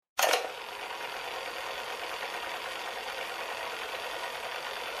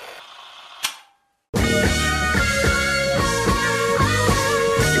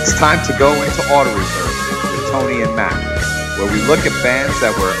time to go into Auto Reverse with Tony and Matt, where we look at bands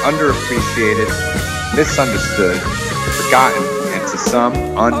that were underappreciated, misunderstood, forgotten, and to some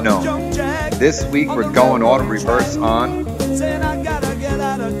unknown. This week we're going Auto Reverse on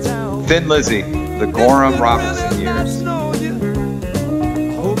Thin Lizzy, the Gorham Robertson Years.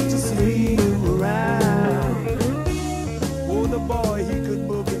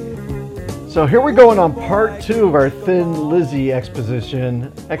 So here we're going on part 2 of our Thin Lizzy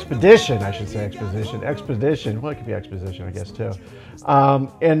expedition. Well, it could be exposition, I guess, too.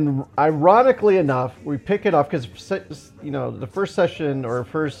 And ironically enough, we pick it up because, the first session or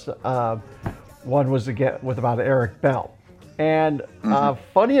first one was about Eric Bell. And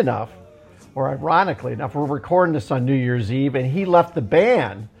funny enough, or ironically enough, we're recording this on New Year's Eve, and he left the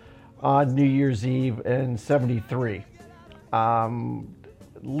band on New Year's Eve in '73.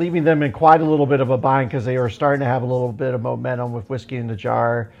 Leaving them in quite a little bit of a bind because they were starting to have a little bit of momentum with Whiskey in the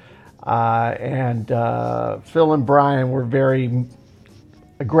Jar. And Phil and Brian were very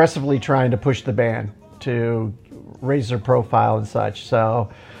aggressively trying to push the band to raise their profile and such. So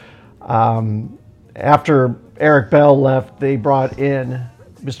after Eric Bell left, they brought in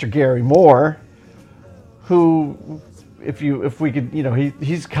Mr. Gary Moore, who, if we could,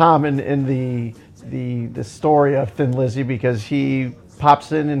 he's common in the story of Thin Lizzy because he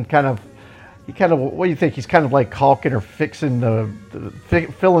pops in and what do you think? He's kind of like caulking or fixing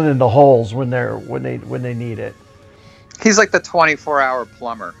filling in the holes when they need it. He's like the 24-hour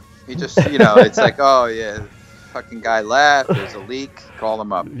plumber. He just, it's like, oh yeah, fucking guy left. There's a leak. Call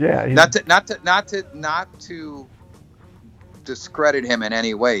him up. Yeah. Not to discredit him in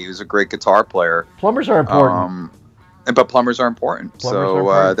any way. He was a great guitar player. Plumbers are important. But plumbers are important.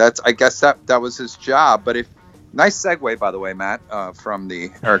 That's, I guess that was his job. But nice segue, by the way, Matt, from the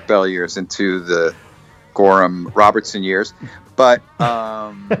Eric Bell years into the Gorham Robertson years. But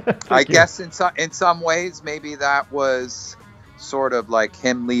I guess in some ways, maybe that was sort of like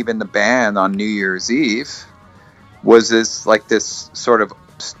him leaving the band on New Year's Eve. Was this sort of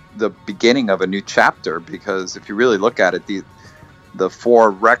the beginning of a new chapter? Because if you really look at it, the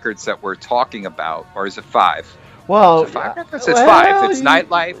 4 records that we're talking about, or is it 5? Well, is it 5 records? It's 5. It's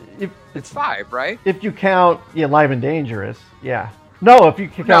Nightlife. It's 5, right? If you count, Live and Dangerous, yeah. No, if you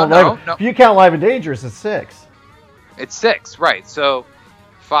count if you count Live and Dangerous, it's 6. It's 6, right? So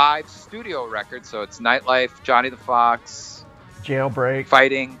 5 studio records. So it's Nightlife, Johnny the Fox, Jailbreak,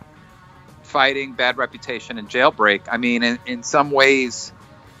 Fighting, Bad Reputation, and Jailbreak. I mean, in some ways,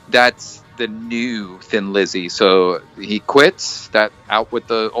 that's the new Thin Lizzy. So he quits that out with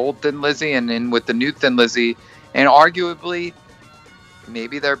the old Thin Lizzy and in with the new Thin Lizzy, and arguably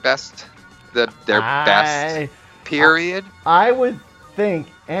maybe their best period. I would think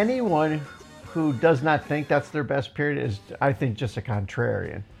anyone who does not think that's their best period is, I think, just a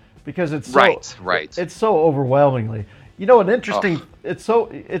contrarian, because it's so, right. It's so overwhelmingly. An interesting.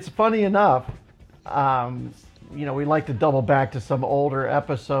 It's funny enough. We like to double back to some older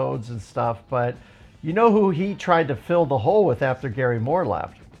episodes and stuff, but who he tried to fill the hole with after Gary Moore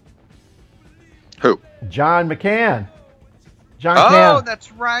left? Who? John McCann. Oh,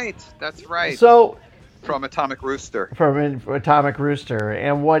 that's right. So, from Atomic Rooster.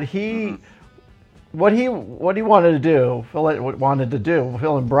 And what he wanted to do, Phil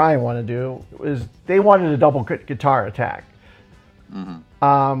and Brian wanted to do, is they wanted a double guitar attack.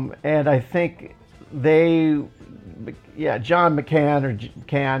 Mm-hmm. And I think John McCann or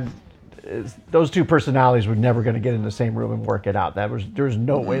Can, those two personalities were never going to get in the same room and work it out. There was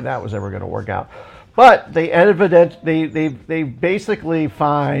no way that was ever going to work out. But they basically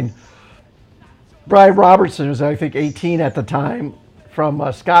find Brian Robertson, who was I think 18 at the time, from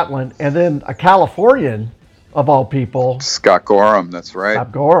Scotland, and then a Californian of all people, Scott Gorham. That's right.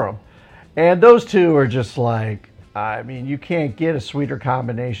 Scott Gorham, and those two are just like, you can't get a sweeter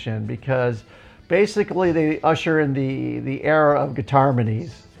combination, because basically they usher in the era of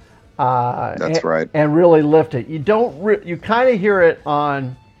guitarmonies. That's right. And really lift it. You kind of hear it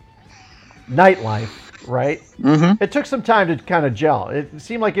on Nightlife, right? Mm-hmm. It took some time to kind of gel. It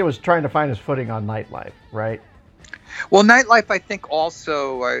seemed like it was trying to find its footing on Nightlife, right? Well, Nightlife, I think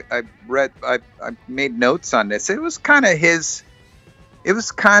also, I made notes on this. It was kind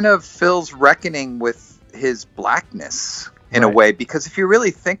of Phil's reckoning with his blackness in a way, because if you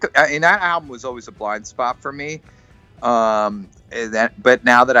really think, and that album was always a blind spot for me. But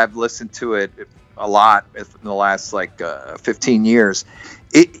now that I've listened to it a lot in the last 15 years,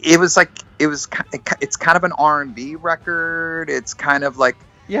 it's kind of an R&B record. It's kind of like,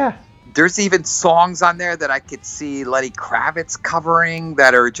 there's even songs on there that I could see Lenny Kravitz covering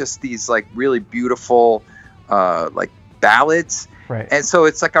that are just these really beautiful ballads. Right. And so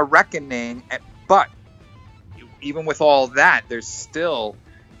it's like a reckoning. But even with all that, there's still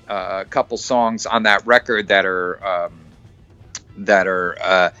a couple songs on that record that are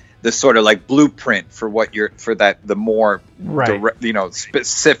the sort of like blueprint for what you're for that the more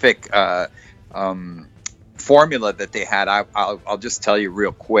specific formula that they had. I'll just tell you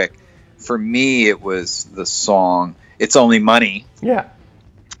real quick. For me, it was the song "It's Only Money." Yeah.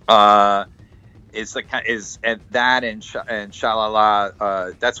 It's like and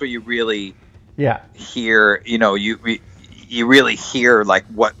Sha-La-La. That's where you really hear. You really hear like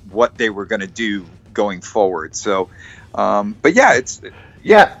what they were going to do going forward. So, but yeah, it's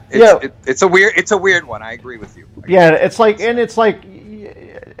a weird one. I agree with you. It's like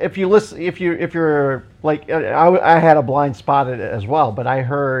if you listen, if you're like, I had a blind spot at it as well, but I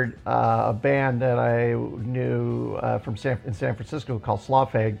heard a band that I knew in San Francisco called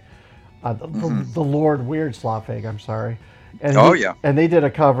Slawfeg, the Lord Weird Slawfeg. I'm sorry. And and they did a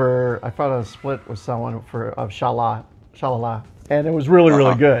cover. I found a split with someone of Sha-La-La, and it was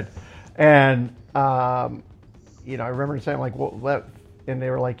really good. And I remember saying like, well, and they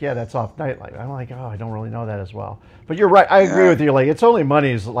were like, yeah, that's off Nightlight. I'm like, oh, I don't really know that as well. But you're right. I agree with you. Like, It's Only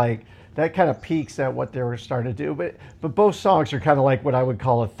Money is like, that kind of peaks at what they were starting to do. But both songs are kind of like what I would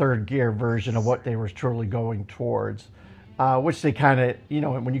call a third gear version of what they were truly going towards, which they kind of,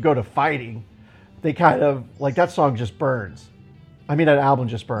 when you go to Fighting, they kind of, like that song just burns. I mean, that album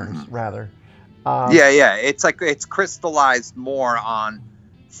just burns, rather. It's like it's crystallized more on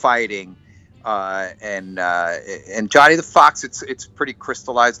Fighting. And Johnny the Fox, it's pretty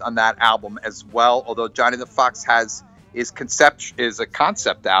crystallized on that album as well. Although Johnny the Fox is a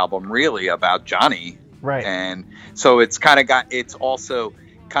concept album really about Johnny, right? And so it's also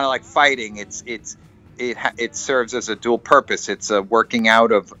kind of like Fighting. It serves as a dual purpose. It's a working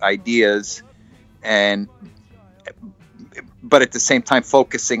out of ideas, but at the same time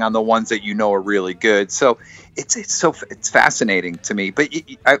focusing on the ones that are really good. So it's fascinating to me. But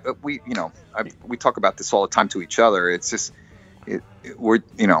we talk about this all the time to each other. It's just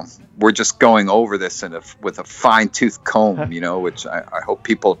we're just going over this with a fine-tooth comb, which I hope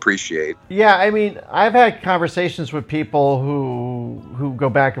people appreciate. Yeah, I mean, I've had conversations with people who go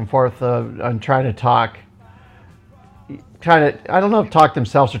back and forth on trying to talk. I don't know if talk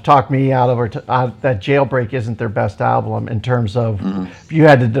themselves or talk me out of that Jailbreak isn't their best album in terms of if you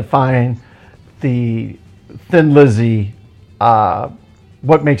had to define the Thin Lizzy,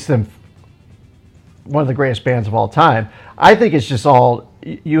 what makes them one of the greatest bands of all time. I think it's just all,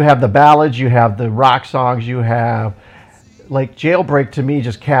 you have the ballads, you have the rock songs, you have, like, Jailbreak to me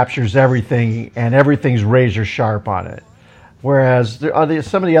just captures everything and everything's razor sharp on it. Whereas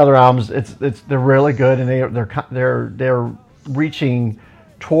some of the other albums, they're really good and they're reaching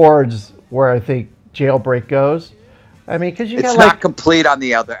towards where I think Jailbreak goes. I mean, because it's not complete on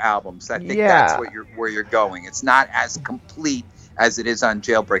the other albums. I think that's where you're going. It's not as complete as it is on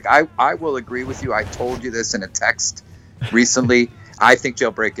Jailbreak. I will agree with you. I told you this in a text recently. I think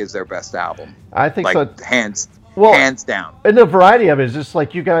Jailbreak is their best album. I think so. Hands down. And the variety of it is just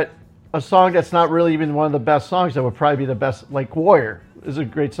like you got a song that's not really even one of the best songs that would probably be the best. Like Warrior is a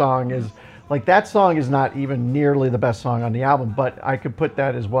great song. Is like that song is not even nearly the best song on the album, but I could put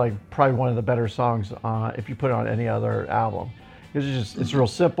that as probably one of the better songs if you put it on any other album. It's real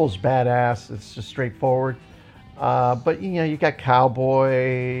simple, it's badass, it's just straightforward. But you got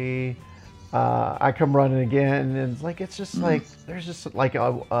Cowboy, I Come Running Again, and it's like like there's just like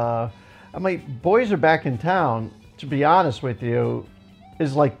I'm like, Boys Are Back in Town. To be honest with you,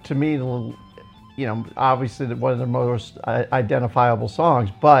 is like to me, obviously one of the most identifiable songs,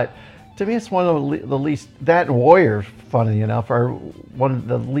 but to me it's one of the least. That and Warrior, funny enough, are one of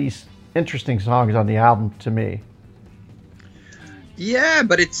the least interesting songs on the album to me. Yeah,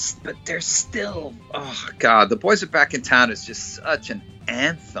 but there's still, oh God, The Boys Are Back in Town is just such an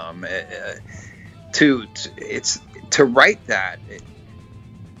anthem. To write that,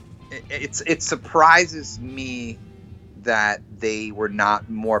 it surprises me that they were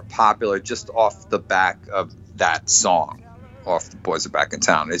not more popular just off the back of that song, off The Boys Are Back in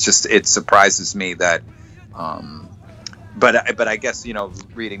Town. It surprises me that, but I guess,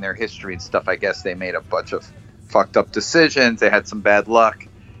 reading their history and stuff, I guess they made a bunch of fucked up decisions. They had some bad luck,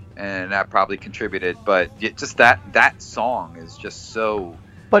 and that probably contributed. But just that song is just so.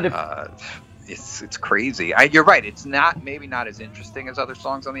 But it's crazy. You're right. It's maybe not as interesting as other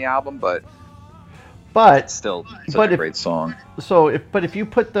songs on the album, but it's still such a great song. So if you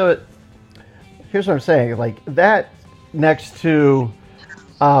put here's what I'm saying, like that next to,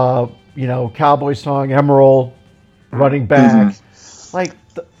 Cowboy song, Emerald, Running Back, like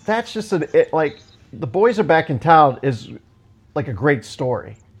that's just like. The Boys Are Back in Town is like a great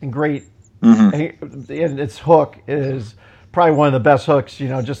story and great, Mm-hmm. and its hook is probably one of the best hooks.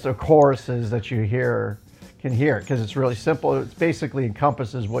 Just the choruses that you can hear because it's really simple. It basically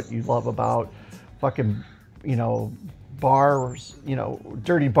encompasses what you love about fucking, bars,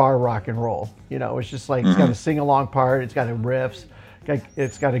 dirty bar rock and roll. It's just like it's got a sing along part. It's got a riffs.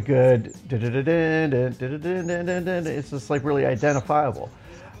 It's got a good. It's just like really identifiable.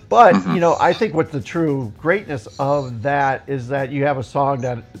 But I think what the true greatness of that is that you have a song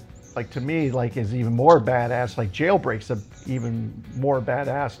that, like to me, like is even more badass. Like Jailbreak's even more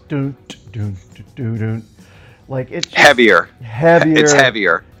badass. Doon doon doon doon. Like it's just heavier. It's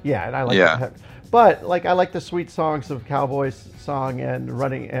heavier. Yeah, and I like that. But like I like the sweet songs of Cowboy's song and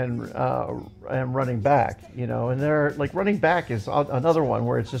running back, and they're like Running Back is another one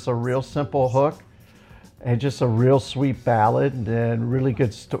where it's just a real simple hook and just a real sweet ballad and really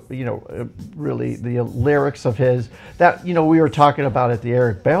good, really the lyrics of his that we were talking about at the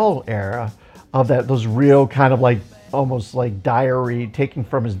Eric Bell era of those real kind of like almost like diary, taking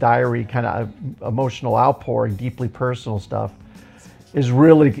from his diary kind of emotional outpouring, deeply personal stuff. Is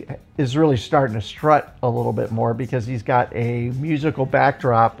really starting to strut a little bit more because he's got a musical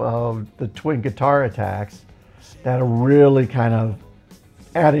backdrop of the twin guitar attacks that are really kind of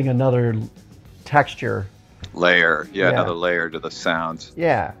adding another texture. Layer, another layer to the sound.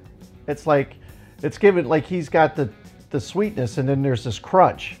 Yeah, it's like it's given like he's got the sweetness and then there's this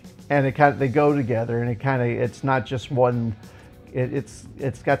crunch and they go together and it's not just one. It's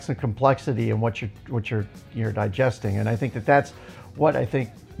got some complexity in what you're digesting, and I think that's what I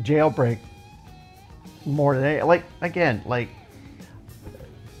think Jailbreak more than any, like again, like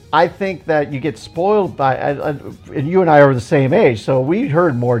I think that you get spoiled by and you and I are the same age, so we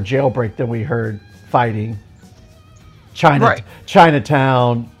heard more Jailbreak than we heard Fighting,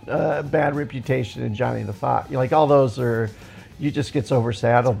 Chinatown, Bad Reputation, and Johnny the Fox. Like all those you just gets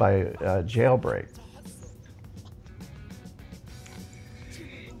overshadowed by Jailbreak.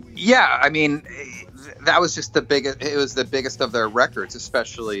 Yeah, I mean, that was just the biggest. It was the biggest of their records,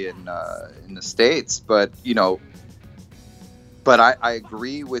 especially in the States. But I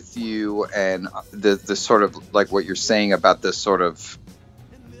agree with you, and the sort of like what you're saying about the sort of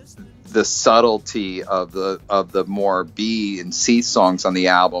the subtlety of the more B and C songs on the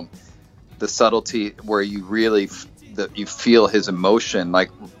album, the subtlety where you really you feel his emotion. Like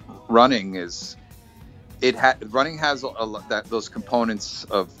Running is. Running has those components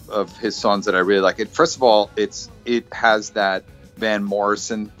of his songs that I really like. First of all, it has that Van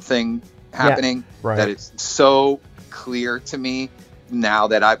Morrison thing happening that it's so clear to me now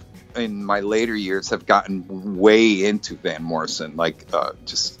that I've in my later years have gotten way into Van Morrison, like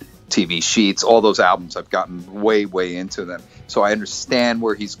just TV Sheets, all those albums. I've gotten way into them, so I understand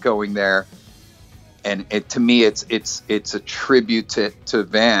where he's going there. And to me, it's a tribute to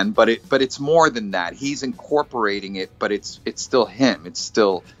Van, but it's more than that. He's incorporating it, but it's still him. It's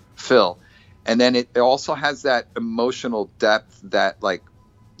still Phil. And then it also has that emotional depth that like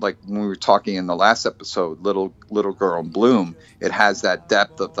when we were talking in the last episode, Little Girl in Bloom. It has that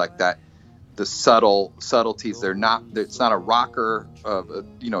depth of like that, the subtleties. It's not a rocker.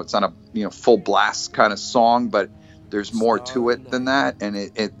 It's not a full blast kind of song, but there's more to it than that, and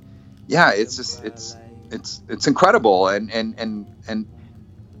it's just it's incredible, and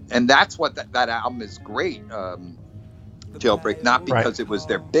that's what that album is great. Jailbreak, not because it was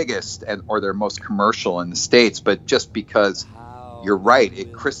their biggest or their most commercial in the States, but just because you're right,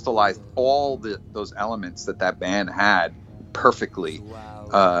 it crystallized all those elements that band had perfectly.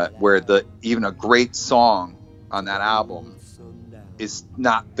 Where even a great song on that album is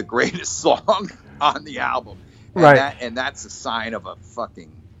not the greatest song on the album, and that's a sign of a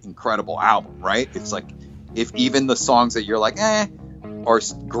fucking incredible album, right? It's like if even the songs that you're like are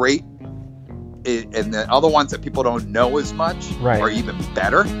great, and the other ones that people don't know as much are even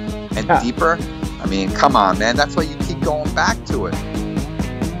better and deeper. I mean, come on, man, that's why you keep going back to it.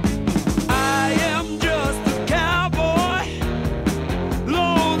 I am just a cowboy,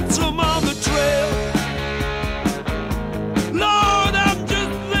 lonesome on the trail. Lord, I'm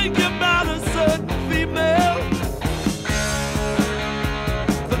just thinking about a certain female.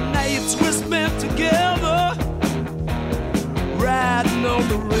 We spent together riding on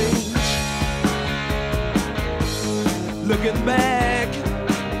the range. Looking back,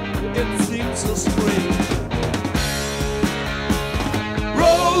 it seems so strange.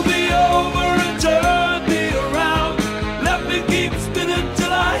 Roll me over and turn me around. Let me keep spinning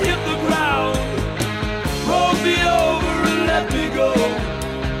till I hit the ground. Roll me over and let me go.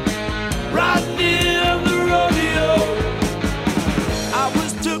 Riding in the rodeo. I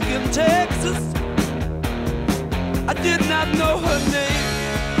was took in Texas. I did not know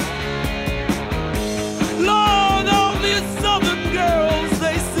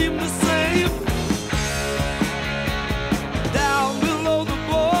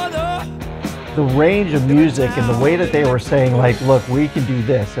the range of music and the way that they were saying, like, look, we can do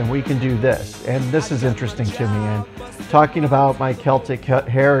this and we can do this, and this is interesting to me, and talking about my Celtic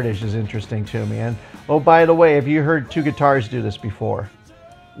heritage is interesting to me. And oh, by the way, have you heard two guitars do this before?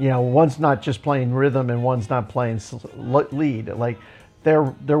 You know, one's not just playing rhythm and one's not playing lead. Like, they're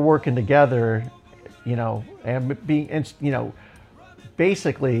working together, you know, and being, you know,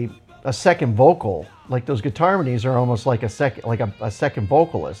 basically a second vocal. Like, those guitar harmonies are almost like a second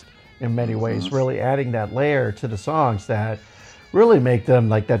vocalist in many ways, really adding that layer to the songs that really make them,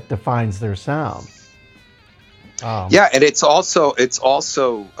 like, that defines their sound. Yeah, and it's also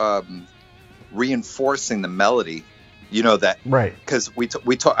reinforcing the melody, you know, that, right? Because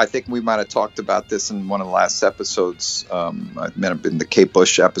I think we might have talked about this in one of the last episodes. It might have been the Kate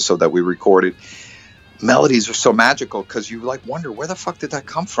Bush episode that we recorded. Melodies are so magical because you like wonder, where the fuck did that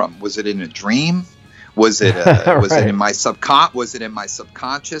come from? Was it in a dream? Was it was it in my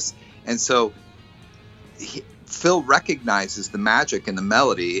subconscious? And so Phil recognizes the magic in the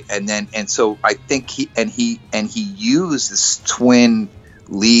melody, and so I think he used this twin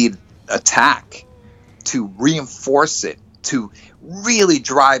lead attack to reinforce it, to really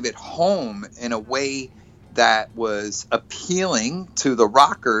drive it home in a way that was appealing to the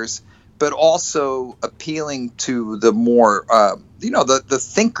rockers, but also appealing to the more the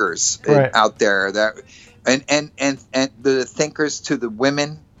thinkers out there, that and the thinkers, to the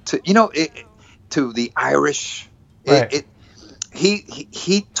women, to the Irish. Right.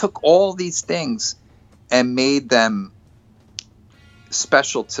 He took all these things and made them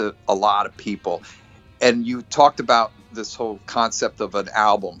special to a lot of people. And you talked about this whole concept of an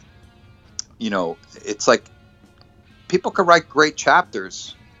album. You know, it's like people could write great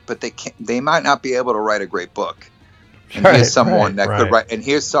chapters, but they might not be able to write a great book. And here's someone that could write, and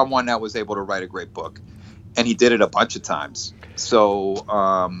here's someone that was able to write a great book, and he did it a bunch of times. So,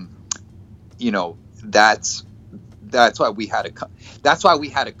 you know, that's why we had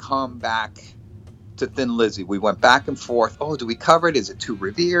to come back to Thin Lizzy. We went back and forth. Oh, do we cover it? Is it too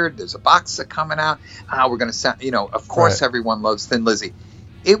revered? There's a box set coming out. We're going to sound, you know, of course everyone loves Thin Lizzy.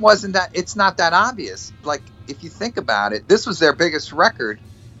 It's not that obvious. Like, if you think about it, this was their biggest record,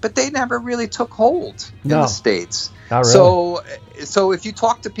 but they never really took hold in the States. Not really. So if you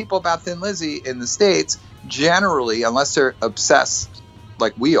talk to people about Thin Lizzy in the States, generally, unless they're obsessed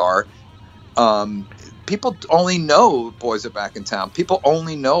like we are, people only know Boys Are Back in Town. People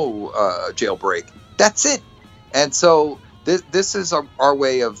only know Jailbreak. That's it. And so this is our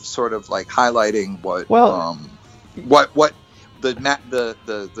way of sort of like highlighting what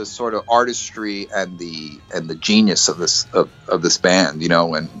the sort of artistry and the genius of this band, you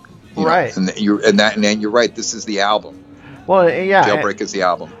know, and right. Know, and then you're right. This is the album. Well, yeah. Jailbreak is the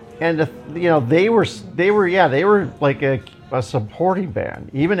album. And you know, they were like a supporting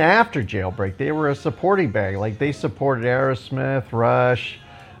band. Even after Jailbreak, they were a supporting band. Like, they supported Aerosmith, Rush,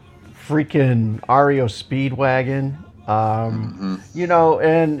 freaking REO Speedwagon. You know,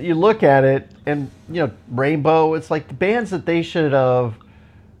 and you look at it, and you know, Rainbow. It's like the bands that they should have.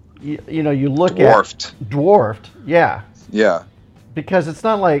 You know, you look dwarfed. Yeah. Yeah. Because it's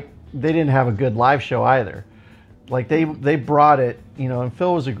not like they didn't have a good live show either. Like, they brought it. You know, and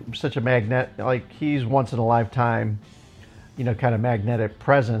Phil was such a magnet. Like, he's once in a lifetime, you know, kind of magnetic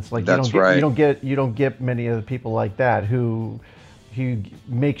presence. Like, you don't get many of the people like that who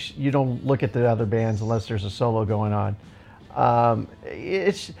makes you don't look at the other bands unless there's a solo going on.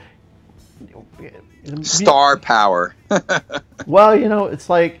 It's star power. Well, you know, it's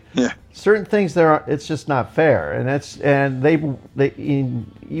like certain things it's just not fair, and they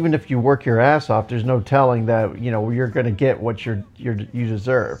even if you work your ass off, there's no telling that, you know, you're going to get what you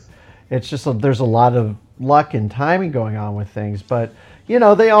deserve. It's just there's a lot of luck and timing going on with things, but you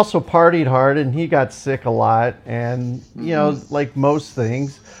know, they also partied hard, and he got sick a lot, and you know, like most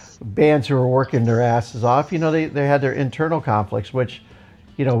things, bands who are working their asses off, you know, they had their internal conflicts, which,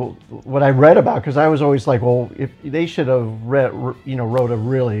 you know, what I read about, because I was always like, well, if they should have wrote a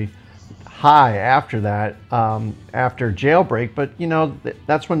really high after that, after Jailbreak, but you know,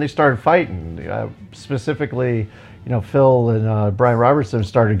 that's when they started fighting. Specifically, you know, Phil and Brian Robertson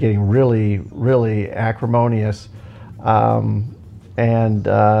started getting really, really acrimonious, and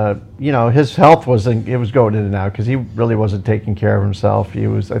you know, his health was going in and out because he really wasn't taking care of himself.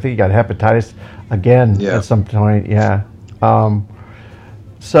 I think he got hepatitis again at some point. Yeah.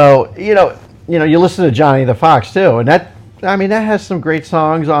 So you know, you listen to Johnny the Fox too, and that has some great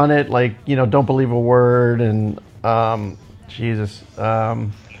songs on it, like, you know, Don't Believe a Word, and Jesus,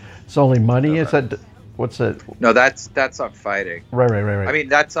 It's Only Money. Is that, what's it? No, that's on Fighting. Right. I mean,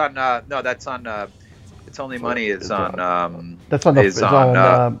 that's on It's Only Money is on. That's on the. It's on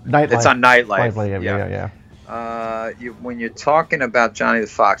Nightlife. It's on Nightlife. Yeah. When you're talking about Johnny the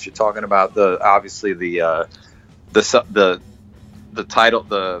Fox, you're talking about obviously the title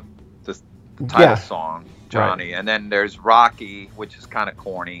song, Johnny, right. And then there's Rocky, which is kind of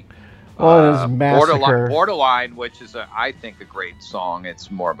corny. Well, there's Massacre. Borderline, which is I think a great song.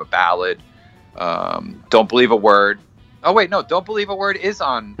 It's more of a ballad. Don't Believe a Word. Oh wait, no, Don't Believe a Word is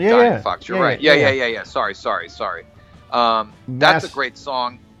on Johnny the Fox. You're right. Yeah. Sorry. That's a great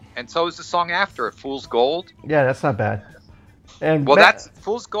song. And so is the song after it, Fool's Gold. Yeah, that's not bad. And that's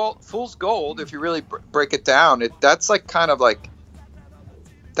Fool's Gold. Fool's Gold, if you really break it down, that's like kind of like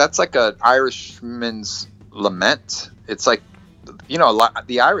an Irishman's lament. It's like,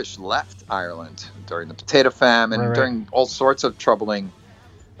 the Irish left Ireland during the potato famine, right. During all sorts of troubling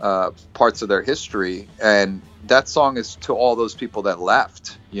parts of their history, and that song is to all those people that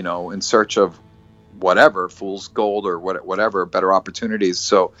left, in search of whatever, Fool's Gold or whatever, better opportunities.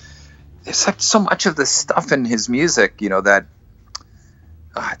 So there's like so much of this stuff in his music, that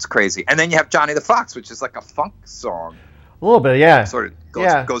it's crazy. And then you have Johnny the Fox, which is like a funk song. A little bit, yeah. Sort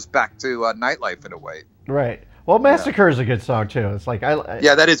of goes back to Nightlife in a way. Right. Well, Massacre is a good song too. It's like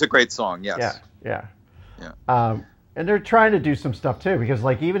yeah, that is a great song. Yes. Yeah. And they're trying to do some stuff too, because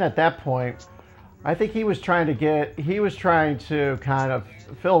like even at that point, I think Phil was trying to get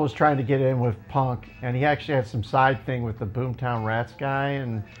in with punk, and he actually had some side thing with the Boomtown Rats guy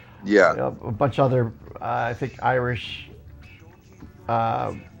and a bunch of other I think Irish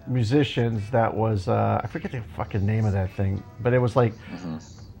musicians. That was I forget the fucking name of that thing, but it was like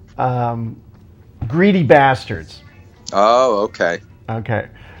Greedy Bastards. Oh, okay.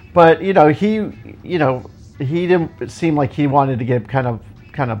 But he didn't seem like he wanted to get kind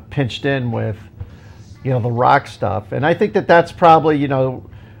of pinched in with the rock stuff, and I think that's probably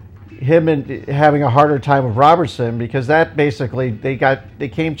him and having a harder time with Robertson, because that basically they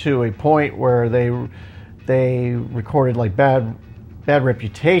came to a point where they recorded like Bad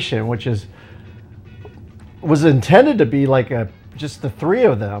Reputation, which was intended to be like just the three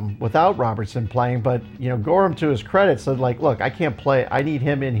of them without Robertson playing, but Gorham, to his credit, said like, look, I can't play, I need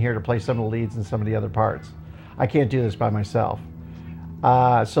him in here to play some of the leads and some of the other parts. I can't do this by myself.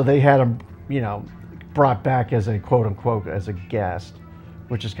 So they had him brought back as a quote unquote as a guest,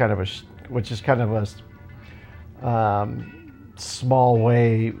 which is kind of a small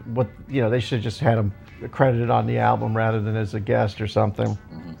way. What they should have just had him credited on the album rather than as a guest or something.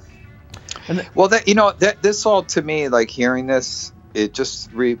 And this all, to me, like hearing this, it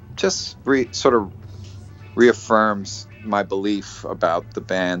just sort of reaffirms my belief about the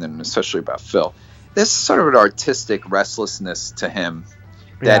band, and especially about Phil. There's sort of an artistic restlessness to him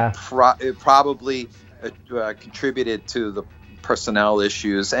that probably contributed to the personnel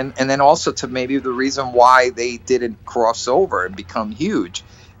issues, and then also to maybe the reason why they didn't cross over and become huge.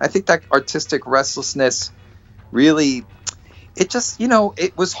 I think that artistic restlessness really, it just,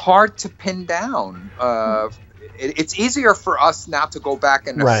 it was hard to pin down. It's easier for us now to go back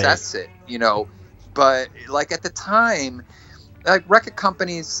and assess it, but like at the time, like record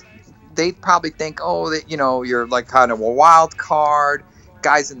companies, they probably think, that you're like kind of a wild card.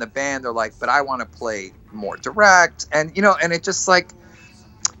 Guys in the band are like, but I want to play more direct, and and it just like,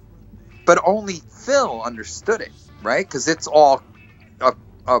 but only Phil understood it, right? Because it's all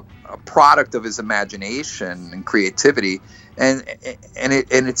a product of his imagination and creativity, and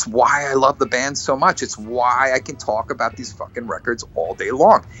it's why I love the band so much. It's why I can talk about these fucking records all day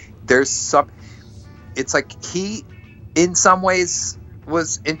long. It's like he, in some ways,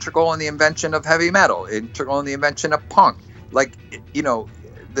 was integral in the invention of heavy metal, integral in the invention of punk. Like,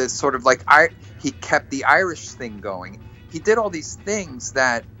 the sort of like he kept the Irish thing going. He did all these things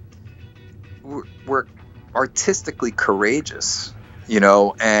that were artistically courageous,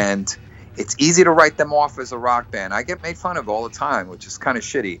 and it's easy to write them off as a rock band. I get made fun of all the time, which is kind of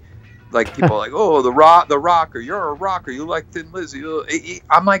shitty. Like people are like, oh, the rocker, you're a rocker, you like Thin Lizzy.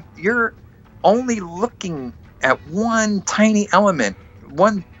 I'm like, you're only looking at one tiny element,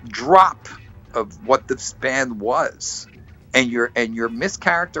 one drop of what this band was, and you're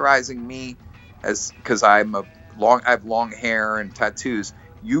mischaracterizing me as, because I have long hair and tattoos.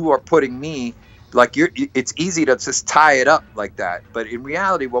 You are putting me like it's easy to just tie it up like that, but in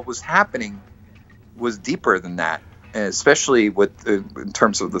reality, what was happening was deeper than that, and especially in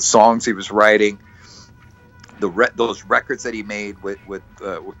terms of the songs he was writing, those records that he made with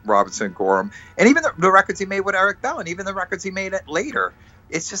Robertson and Gorham, and even the records he made with Eric Bell, and even the records he made later.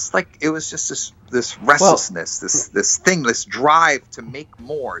 It's just like, it was just this restlessness, this thing, this drive to make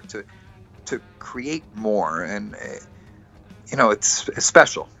more, to create more, and it's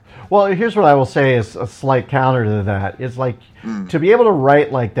special. Well, here's what I will say is a slight counter to that. It's like to be able to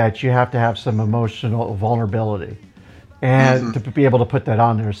write like that, you have to have some emotional vulnerability, and to be able to put that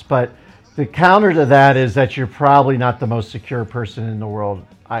on there. But the counter to that is that you're probably not the most secure person in the world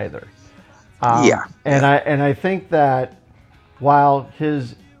either. And I think that while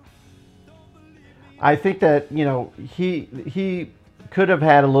I think that he could have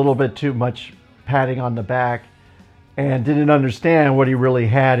had a little bit too much patting on the back, and didn't understand what he really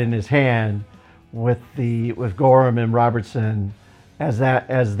had in his hand with Gorham and Robertson as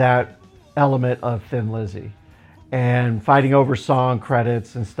that element of Thin Lizzy, and fighting over song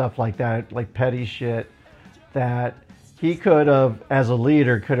credits and stuff like that, like petty shit, that he could have, as a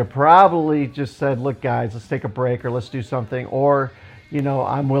leader, could have probably just said, look guys, let's take a break, or let's do something, or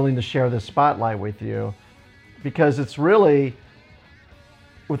I'm willing to share this spotlight with you, because it's really,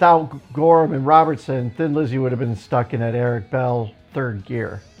 without Gorham and Robertson, Thin Lizzy would have been stuck in that Eric Bell third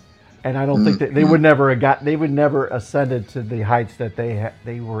gear, and I don't think that they would never ascended to the heights that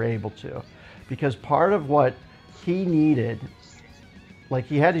they were able to, because part of what he needed, like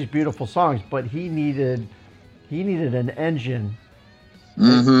he had these beautiful songs, but he needed an engine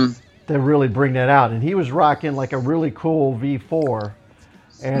to really bring that out, and he was rocking like a really cool V4.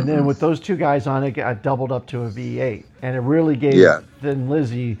 And then with those two guys on it, got doubled up to a V8, and it really gave Thin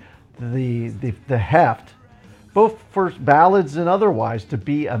Lizzy the heft, both for ballads and otherwise, to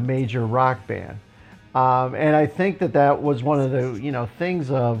be a major rock band. And I think that was one of the things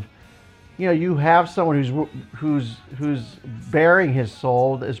of, you have someone who's bearing his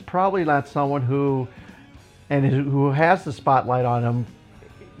soul, is probably not someone who has the spotlight on him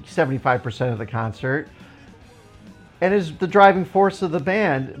 75% of the concert, and is the driving force of the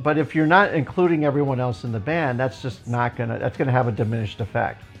band. But if you're not including everyone else in the band, that's gonna have a diminished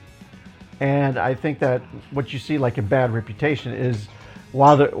effect. And I think that what you see, like in Bad Reputation, is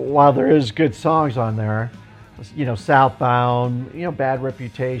while there is good songs on there, Southbound, Bad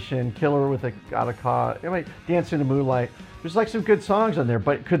Reputation, Killer with a Got a Cause, Dancing in the Moonlight, there's like some good songs on there.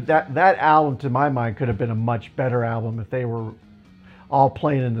 But that album, to my mind, could have been a much better album if they were all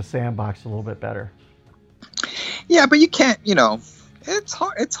playing in the sandbox a little bit better. Yeah, but you can't, it's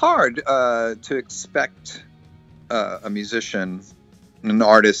hard to expect a musician, an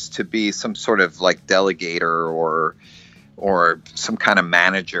artist, to be some sort of like delegator or some kind of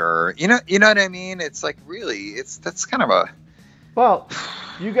manager. You know what I mean? It's like, really, that's kind of a, well,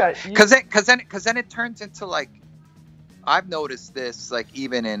 because then it turns into, like, I've noticed this, like,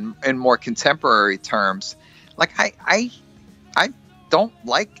 even in more contemporary terms, like I don't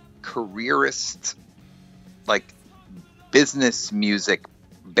like careerist, like, business music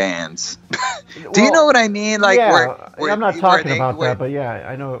bands. Do you know what I mean? Like, I'm not talking about that, but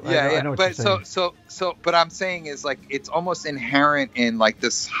I know. I know what but you're saying. so, but I'm saying is, like, it's almost inherent in, like,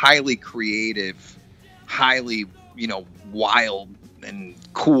 this highly creative, highly, wild and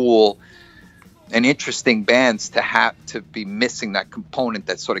cool and interesting bands to have to be missing that component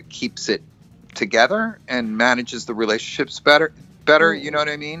that sort of keeps it together and manages the relationships better. You know what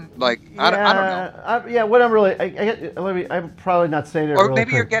I mean? Like, I don't know. What I'm really, I'm probably not saying it. Or really maybe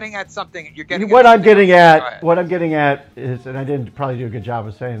quick. you're getting at something. What I'm getting at is, and I didn't probably do a good job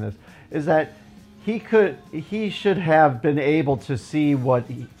of saying this, is that he should have been able to see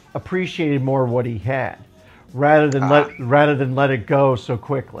appreciated more what he had, rather than let it go so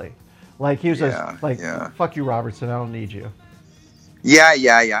quickly. Like, he was fuck you, Robertson, I don't need you.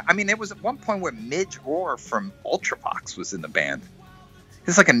 Yeah. I mean, there was at one point where Midge Ure from Ultravox was in the band.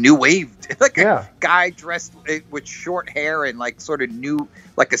 It's like a new wave, like a guy dressed with short hair and, like, sort of new,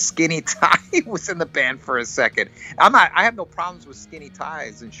 like a skinny tie, was in the band for a second. I have no problems with skinny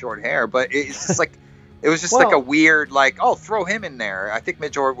ties and short hair, but it's just like, it was just like a weird, like, oh, throw him in there. I think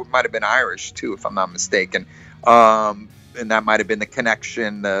Midge Ure might have been Irish too, if I'm not mistaken. And that might have been the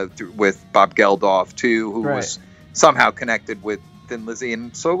connection with Bob Geldof too, who was somehow connected with Thin Lizzy.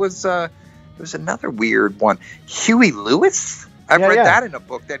 And so it was another weird one. Huey Lewis? I've read that in a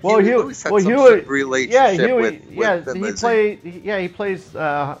book, that Huey Lewis had some sort of relationship with Thin Lizzy. He plays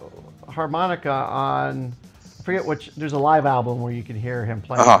harmonica on, I forget which, there's a live album where you can hear him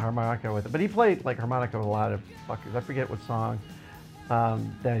playing harmonica with it. But he played, like, harmonica with a lot of fuckers. I forget what song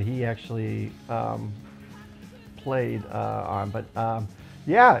that he actually played on. But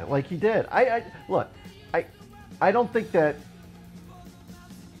like he did. I don't think that,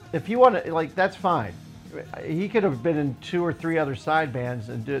 if you want to, like, that's fine. He could have been in 2 or 3 other side bands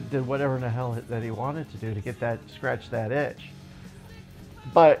and did whatever in the hell that he wanted to do to get that, scratch that itch.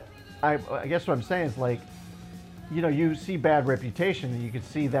 But I guess what I'm saying is, like, you see Bad Reputation, and you can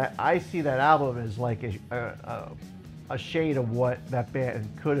see that, I see that album as like a a shade of what that band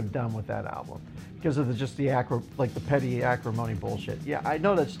could have done with that album because of the petty acrimony bullshit. Yeah, I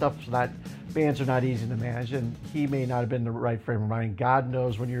know that bands are not easy to manage, and he may not have been in the right frame of mind. God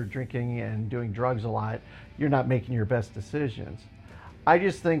knows when you're drinking and doing drugs a lot, you're not making your best decisions. I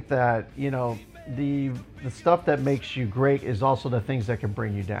just think that, you know, the stuff that makes you great is also the things that can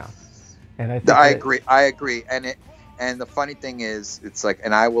bring you down. And I agree. And the funny thing is, it's like,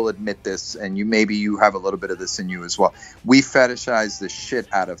 and I will admit this, and maybe you have a little bit of this in you as well. We fetishize the shit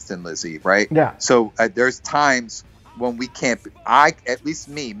out of Thin Lizzy, right? Yeah. So there's times when we can't. At least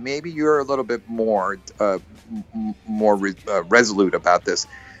me. Maybe you're a little bit more resolute about this,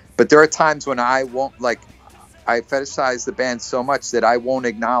 but there are times when I won't I fetishize the band so much that I won't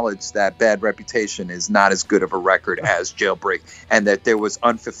acknowledge that Bad Reputation is not as good of a record as Jailbreak, and that there was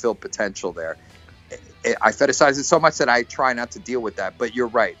unfulfilled potential there. I fetishize it so much that I try not to deal with that. But you're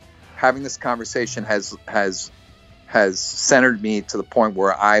right. Having this conversation has centered me to the point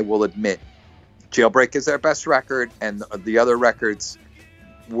where I will admit Jailbreak is their best record, and the other records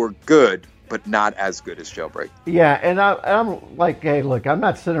were good, but not as good as Jailbreak. Yeah, and I'm like, hey, look, I'm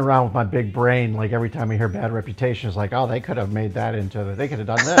not sitting around with my big brain like every time I hear Bad Reputation, it's like, oh, they could have made that they could have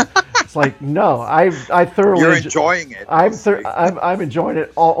done that. It's like, no, I thoroughly. You're enjoying it. I'm enjoying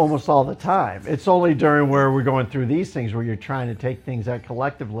it almost all the time. It's only during where we're going through these things where you're trying to take things out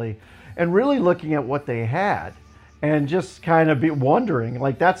collectively and really looking at what they had and just kind of be wondering.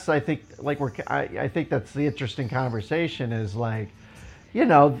 Like that's, I think, I think that's the interesting conversation is like, you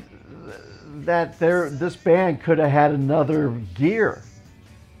know, that this band could have had another gear.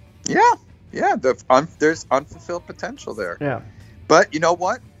 Yeah. There's unfulfilled potential there. Yeah. But you know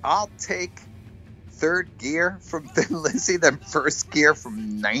what? I'll take third gear from Thin Lizzy than first gear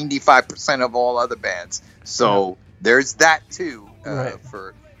from 95% of all other bands. So there's that too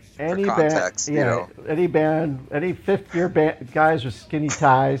for context. Band, you know, any fifth gear guys with skinny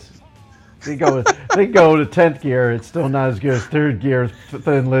ties, they go to 10th gear. It's still not as good as third gear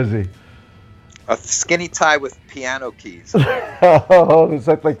Thin Lizzy. A skinny tie with piano keys. Oh, is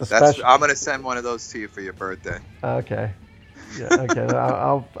that like the special? I'm gonna send one of those to you for your birthday. Okay. Yeah. Okay.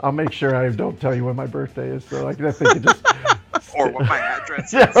 I'll make sure I don't tell you when my birthday is, so I think it just. Or what my address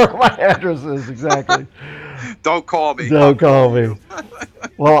is. Yeah, or my address is exactly. Don't call me. Don't call me.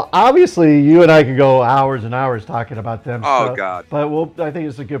 Well, obviously, you and I could go hours and hours talking about them. Oh God! But I think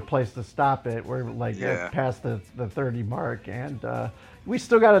it's a good place to stop it. We're past the 30 mark, and we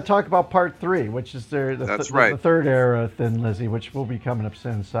still got to talk about part 3, which is the third era Thin Lizzy, which will be coming up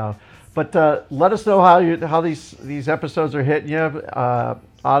soon. So, but let us know how these episodes are hitting you.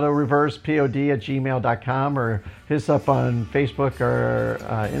 autoreversepod@gmail.com or hit us up on Facebook or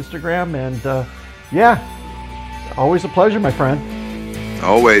Instagram. And always a pleasure, my friend.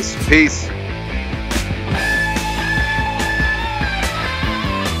 Always. Peace.